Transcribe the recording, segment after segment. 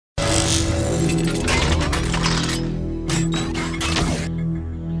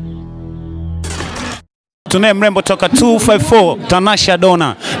Tunaye mrembo toka 254 Tanasha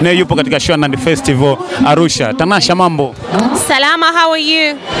Dona na yupo katika show Nandi Festival Arusha. Tanasha, mambo? Salama, how are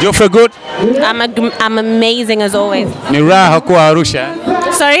you? You feel good? I'm amazing as always. Ni raha kuwa Arusha.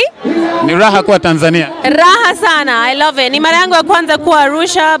 Sorry? Ni raha kuwa Tanzania. Raha sana. I love it. Ni mara yangu ya kwanza kuwa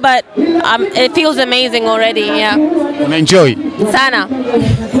Arusha, but it feels amazing already. Yeah. Unaenjoy? Sana.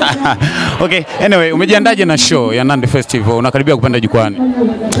 Okay, anyway, umejiandaje na show ya Nandi Festival? Unakaribia kupanda jukwani.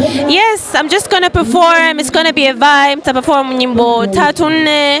 Yes, I'm just going to perform. It's going to be a vibe. To perform nyimbo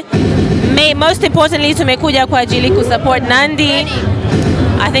 3-4. Most importantly, tumekuja kwa ajili ku support Nandi.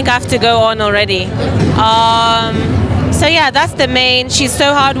 I think I have to go on already. So yeah, that's the main. She's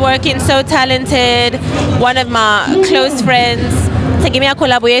so hardworking, so talented. One of my close friends. Tegemea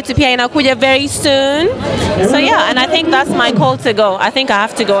collab Yetu pia inakuja very soon. So yeah, and I think that's my call to go. I think I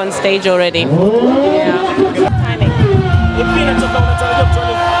have to go on stage already. Yeah. Timing.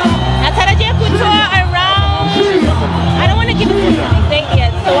 Natarajia kutoa around. I don't want to give a specific date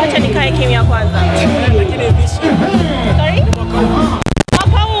yet, so wacha nikae kimya kwanza. Sorry?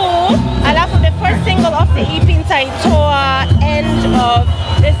 Mwaka huu, alafu the first single of the EP nitaitoa end of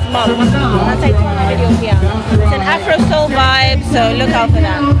this month. Nitaitoa na video pia. It's an Afro soul vibe, so look out for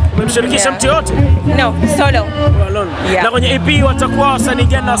that. Umemshirikisha mtu yote? No, solo. Yeah. Na kwenye EP watakuwa wasanii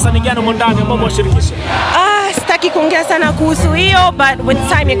gani mondani ambao mwashirikisha? Sitaki kuongea sana kuhusu hiyo, but with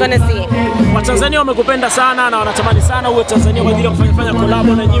time you're gonna see. Watanzania wamekupenda sana na wanatamani sana uwe Tanzania kwa ajili ya kufanya collab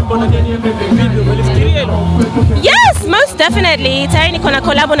na nyimbo na nini. Vipi, umelifikiria hilo? Yes, most definitely. Tayari niko na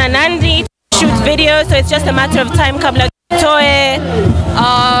collab na Nandi, shoot videos, so it's just a matter of time kabla toe.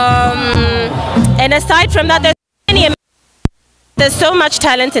 And aside from that, there's so much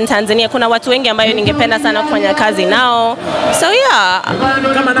talent in Tanzania. Kuna watu wengi ambayo ningependa sana kufanya kazi nao. So yeah.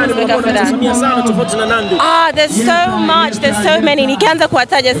 Kama nani mnakuwa sana tofauti na Nandi? There's so much, there's so many. Nikianza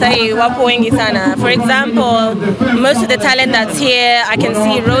kuwataja sahi wapo wengi sana. For example, most of the talent that's here, I can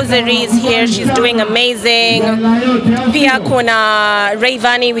see Rosary is here. She's doing amazing. Pia kuna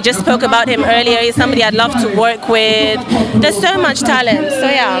Rayvani, we just spoke about him earlier. He's somebody I'd love to work with. There's so much talent. So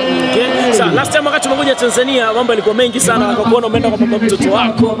yeah. Okay. So last time wakati umekuja Tanzania, mambo yalikuwa mengi sana, wakakuona umeenda kwa mtoto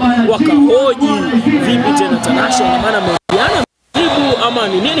wako, wakahoji vipi tena Tanasha, na maana Majibu ama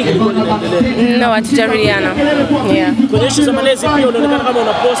ni nini kilikuwa kinaendelea? No, hatujarudiana. Yeah. Kwenye issue za malezi pia unaonekana kama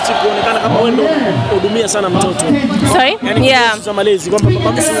una post kuonekana kama wewe ndio unahudumia sana mtoto. Sorry? Yani yeah. Za malezi kwamba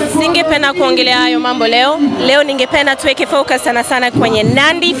baba singependa kuongelea hayo mambo leo. Leo ningependa tuweke focus sana kwenye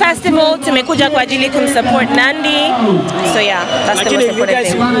Nandi Festival. Tumekuja kwa ajili kumsupport Nandi. So yeah, that's the most important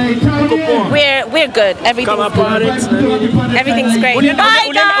thing. We're good. Everything's great.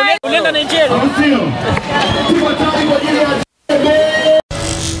 Bye guys. Ulienda Nigeria?